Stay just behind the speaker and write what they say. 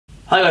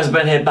Hi guys,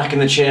 Ben here, back in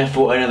the chair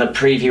for another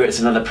preview. It's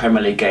another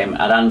Premier League game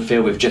at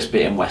Anfield. We've just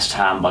beaten West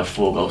Ham by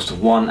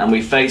 4-1, and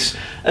we face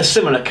a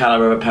similar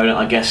calibre of opponent,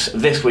 I guess,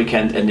 this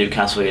weekend in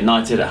Newcastle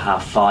United at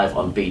 5:30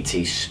 on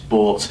BT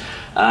Sport.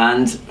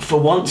 And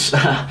for once,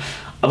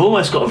 I've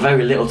almost got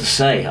very little to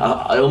say.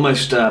 I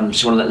almost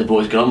just want to let the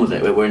boys get on with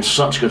it. We're in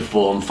such good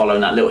form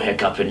following that little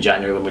hiccup in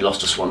January when we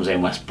lost to Swansea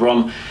and West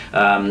Brom.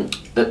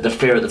 The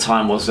fear at the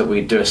time was that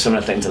we'd do a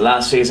similar thing to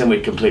last season.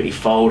 We'd completely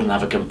fold and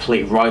have a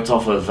complete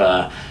write-off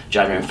of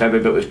January and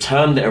February, but we've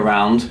turned it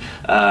around.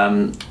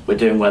 We're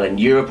doing well in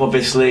Europe,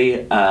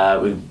 obviously.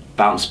 We've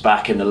bounced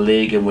back in the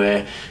league and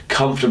we're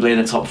comfortably in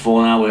the top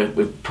four now.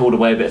 We've pulled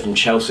away a bit from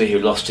Chelsea, who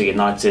lost to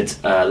United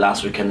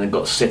last weekend, and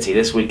got City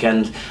this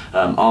weekend.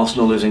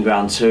 Arsenal losing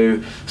ground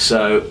too.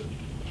 So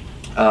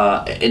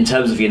in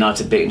terms of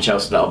United beating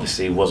Chelsea, that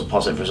obviously was a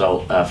positive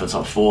result for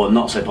top four.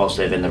 Not so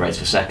positive in the race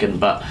for second,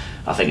 but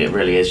I think it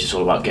really is just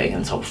all about getting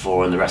in the top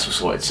four and the rest will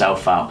sort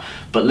itself out.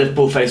 But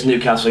Liverpool face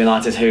Newcastle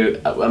United, who,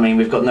 I mean,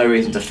 we've got no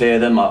reason to fear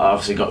them. I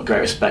obviously got great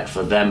respect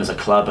for them as a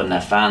club and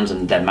their fans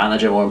and their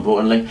manager, more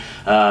importantly.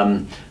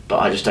 But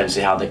I just don't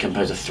see how they can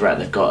pose a threat.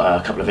 They've got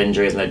a couple of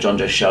injuries. I know John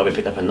Joe Shelby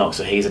picked up a knock,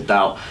 so he's a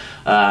doubt.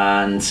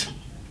 And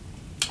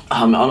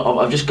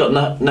I've just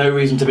got no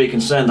reason to be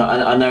concerned.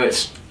 I know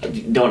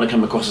you don't want to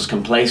come across as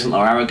complacent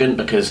or arrogant,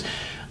 because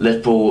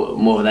Liverpool,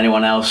 more than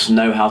anyone else,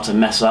 know how to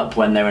mess up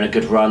when they're in a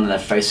good run and they're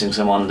facing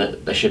someone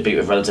that they should beat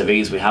with relative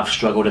ease. We have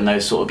struggled in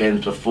those sort of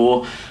games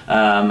before,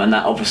 and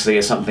that obviously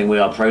is something we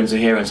are prone to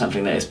here, and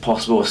something that is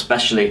possible,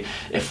 especially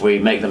if we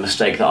make the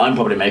mistake that I'm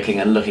probably making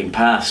and looking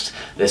past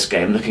this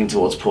game, looking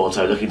towards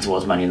Porto, looking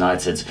towards Man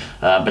United,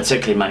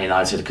 particularly Man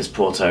United, because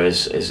Porto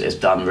is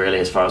done really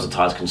as far as the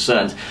tie is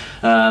concerned.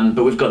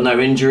 But we've got no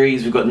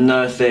injuries, we've got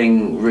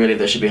nothing really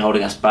that should be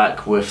holding us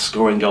back. We're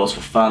scoring goals for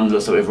fun.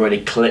 Looks like we've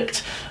already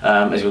clicked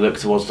as we look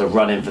towards the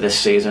run-in for this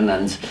season,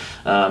 and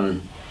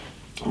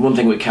one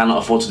thing we cannot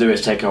afford to do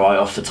is take our eye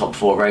off the top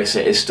four race.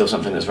 It is still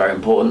something that's very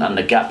important, and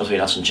the gap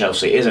between us and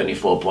Chelsea is only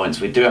 4 points.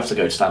 We do have to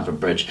go to Stamford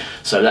Bridge,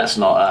 so let's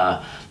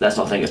not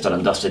think it's done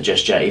and dusted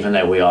just yet, even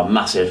though we are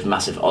massive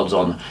odds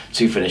on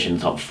to finish in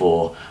the top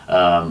four.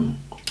 But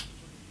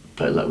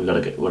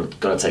look, we've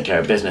got to take care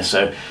of business.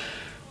 So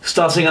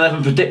starting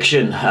 11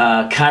 prediction,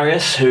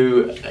 Karius,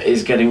 who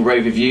is getting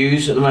rave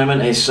reviews at the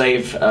moment. His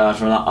save from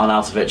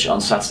Arnautovic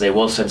on Saturday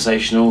was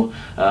sensational.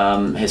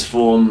 His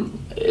form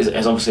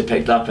has obviously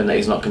picked up in that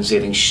he's not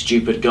conceding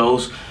stupid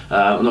goals.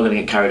 I'm not going to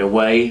get carried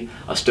away.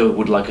 I still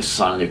would like us to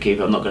sign a new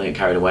keeper. I'm not going to get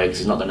carried away because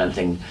he's not done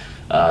anything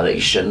that he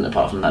shouldn't,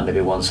 apart from that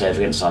maybe one save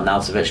against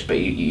Arnautovic. But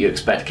you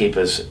expect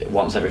keepers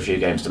once every few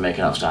games to make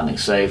an outstanding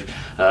save.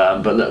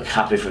 But look,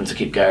 happy for him to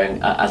keep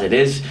going as it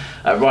is.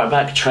 Right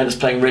back, Trent's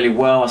playing really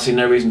well. I see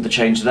no reason to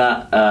change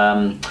that.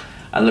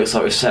 And looks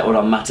like we've settled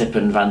on Matip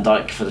and Van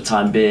Dijk for the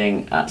time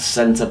being at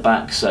centre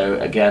back. So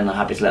again, I'm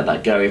happy to let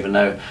that go, even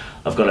though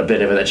I've got a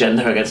bit of an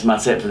agenda against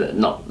Matip,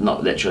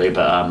 not literally,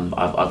 but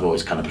I've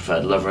always kind of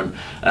preferred Lovren.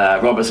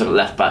 Robertson at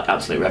left back,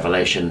 absolute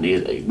revelation.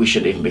 We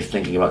shouldn't even be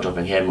thinking about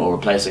dropping him or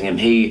replacing him.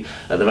 He,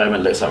 at the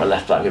moment, looks like a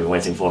left back we've been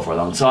waiting for a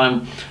long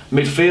time.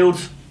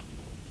 Midfield,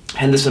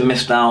 Henderson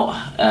missed out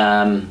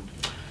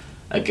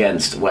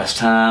against West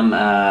Ham.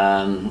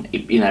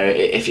 You know,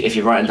 if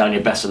you're writing down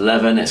your best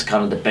 11, it's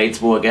kind of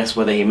debatable, I guess,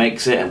 whether he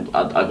makes it. And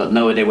I've got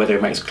no idea whether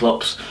he makes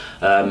Klopp's.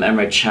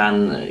 Emre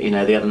Can, you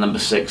know, the other number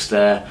 6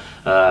 there.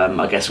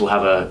 I guess we'll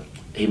have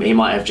he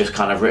might have just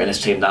kind of written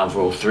his team down for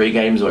all 3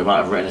 games, or he might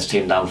have written his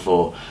team down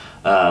for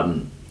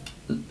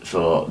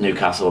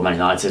Newcastle or Man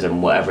United,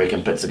 and whatever he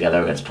can put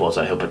together against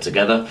Porto, he'll put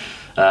together.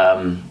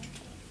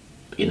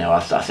 You know,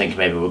 I think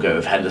maybe we'll go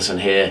with Henderson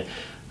here.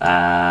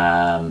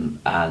 And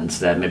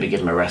then maybe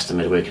give him a rest in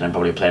midweek, and then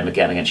probably play him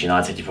again against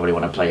United. You probably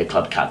want to play your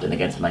club captain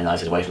against Man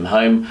United away from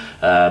home,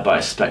 but I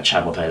suspect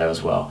Chad will play there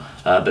as well.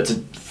 But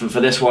for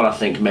this one, I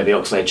think maybe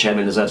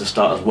Oxlade-Chamberlain deserves to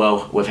start as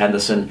well with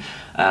Henderson,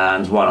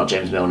 and why not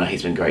James Milner?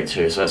 He's been great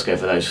too, so let's go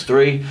for those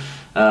 3.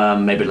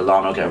 Maybe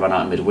Lallana will get a run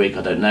out in midweek,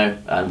 I don't know,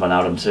 and Van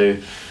Alden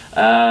too.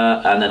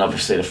 And then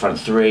obviously the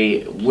front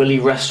 3, will he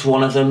rest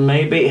one of them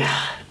maybe?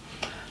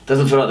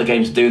 Doesn't feel like the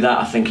game to do that.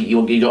 I think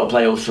you got to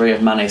play all 3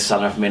 of Mane,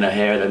 Salah, Firmino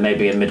here. Then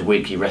maybe in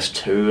midweek you rest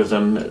 2 of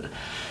them.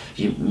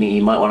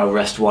 You might want to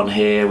rest 1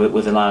 here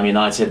with an eye on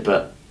United,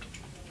 but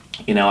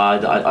you know,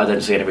 I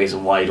don't see any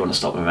reason why you'd want to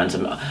stop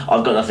momentum.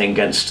 I've got nothing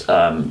against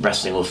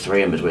resting all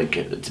 3 in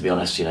midweek, to be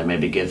honest. You know,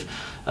 maybe give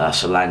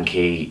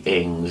Solanke,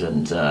 Ings,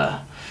 and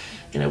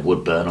you know,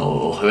 Woodburn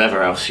or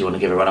whoever else you want to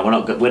give a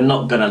run. We're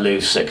not going to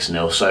lose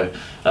 6-0. So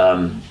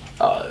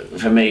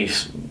for me,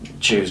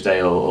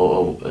 Tuesday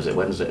or is it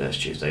Wednesday? It's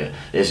Tuesday. Yeah.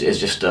 It's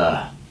just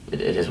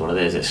it is what it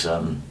is. It's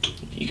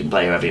you can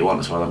play whoever you want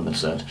as far as I'm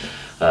concerned,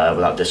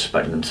 without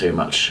disrespecting them too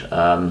much.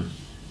 And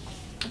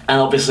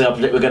obviously, I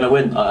predict we're going to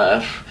win. I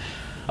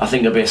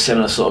think it'll be a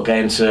similar sort of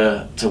game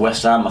to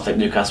West Ham. I think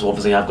Newcastle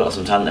obviously have got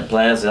some talented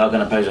players. They are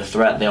going to pose a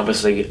threat. They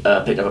obviously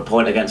picked up a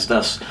point against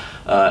us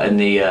in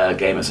the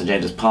game at St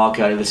James's Park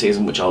earlier this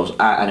season, which I was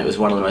at, and it was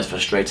one of the most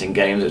frustrating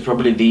games. It's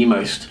probably the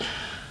most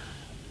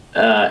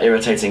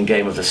irritating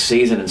game of the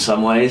season in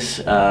some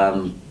ways.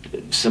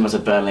 Similar to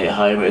Burnley at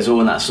home, it was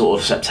all in that sort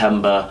of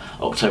September,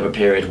 October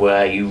period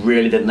where you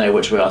really didn't know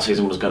which way our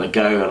season was going to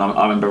go. And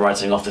I remember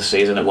writing off the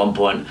season at one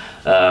point,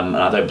 and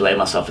I don't blame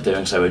myself for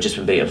doing so. We'd just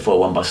been beaten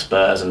 4-1 by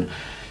Spurs, and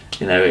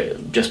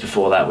just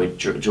before that we'd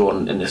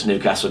drawn in this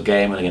Newcastle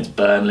game and against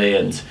Burnley,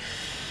 and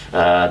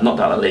knocked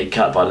out the League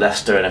Cup by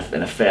Leicester in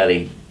a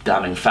fairly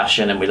damning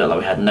fashion, and we looked like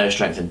we had no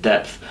strength and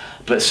depth.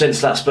 But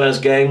since that Spurs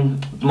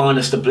game,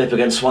 minus the blip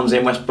against Swansea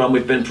and West Brom,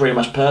 we've been pretty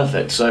much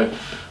perfect. So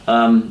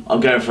I'm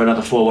going for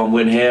another 4-1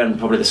 win here, and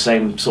probably the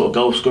same sort of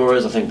goal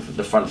scorers. I think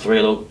the front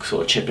three will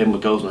sort of chip in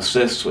with goals and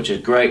assists, which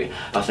is great.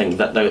 I think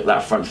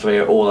that front three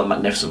are all in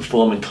magnificent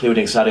form,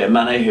 including Sadio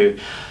Mane, who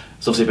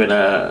has obviously been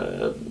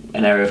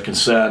an area of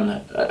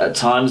concern at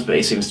times, but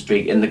he seems to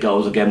be in the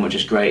goals again, which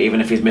is great.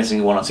 Even if he's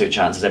missing 1 or 2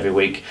 chances every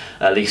week,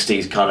 at least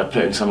he's kind of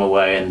putting some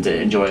away and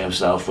enjoying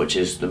himself, which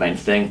is the main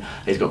thing.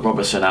 He's got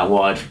Robertson out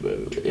wide,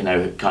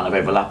 kind of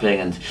overlapping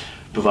and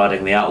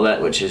providing the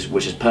outlet, which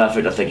is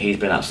perfect. I think he's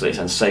been absolutely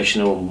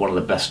sensational and one of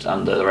the best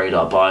under the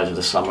radar buys of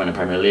the summer in the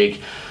Premier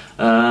League.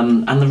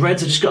 And the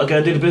Reds have just got to go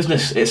and do the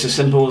business. It's as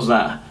simple as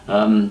that.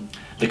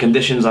 The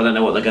conditions, I don't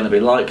know what they're going to be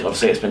like.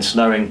 Obviously it's been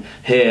snowing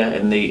here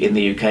in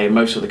the UK,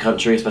 most of the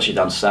country, especially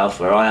down south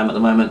where I am at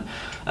the moment.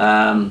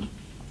 And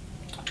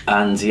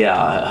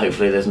yeah,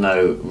 hopefully there's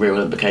no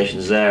real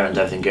implications there, and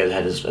everything goes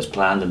ahead as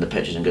planned, and the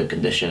pitch is in good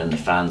condition, and the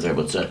fans are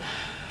able to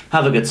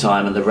have a good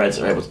time, and the Reds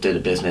are able to do the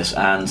business.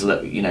 And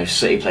look,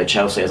 City play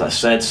Chelsea, as I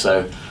said,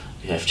 so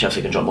if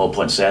Chelsea can drop more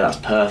points there, that's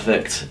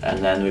perfect. And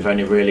then we've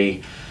only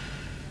really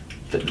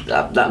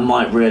that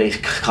might really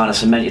kind of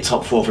cement your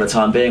top 4 for the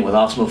time being, with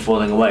Arsenal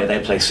falling away. They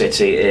play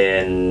City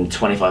in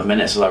 25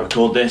 minutes as I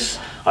record this.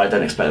 I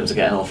don't expect them to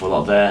get an awful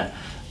lot there,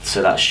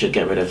 so that should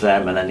get rid of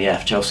them. And then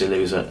if Chelsea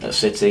lose at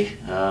City,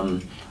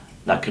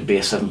 that could be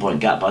a 7-point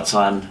gap by the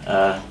time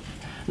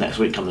next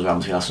week comes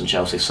around between us and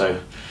Chelsea. So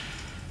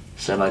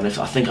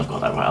magnificent. I think I've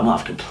got that right. I might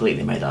have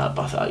completely made that up,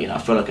 but I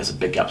feel like there's a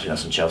big gap between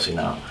us and Chelsea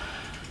now.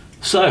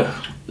 So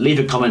leave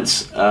your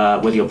comments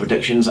with your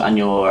predictions and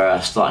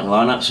your starting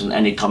lineups, and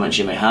any comments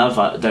you may have.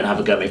 I don't have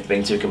a go at me for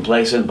being too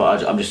complacent,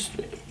 but I'm just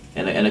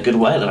in a good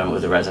way at the moment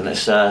with the Reds, and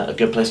it's a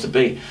good place to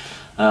be.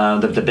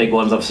 The big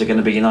one's obviously going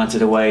to be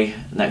United away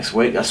next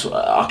week.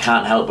 I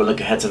can't help but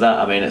look ahead to that.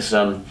 I mean, it's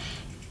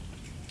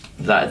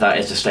that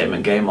is a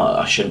statement game.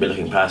 I shouldn't be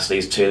looking past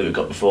these 2 that we've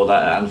got before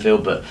that at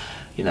Anfield, but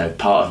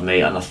part of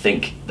me, and I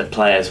think the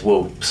players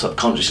will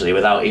subconsciously,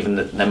 without even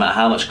no matter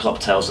how much Klopp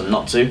tells them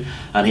not to,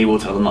 and he will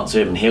tell them not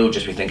to, and he'll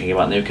just be thinking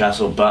about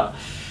Newcastle. But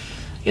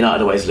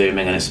United always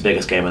looming, and it's the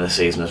biggest game of the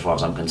season as far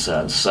as I'm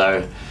concerned.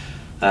 So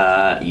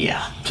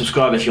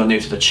subscribe if you're new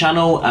to the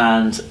channel,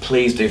 and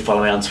please do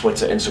follow me on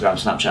Twitter, Instagram,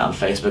 Snapchat and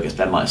Facebook. It's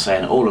Ben Might Say,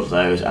 and all of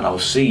those, and I will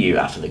see you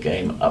after the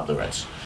game up the Reds.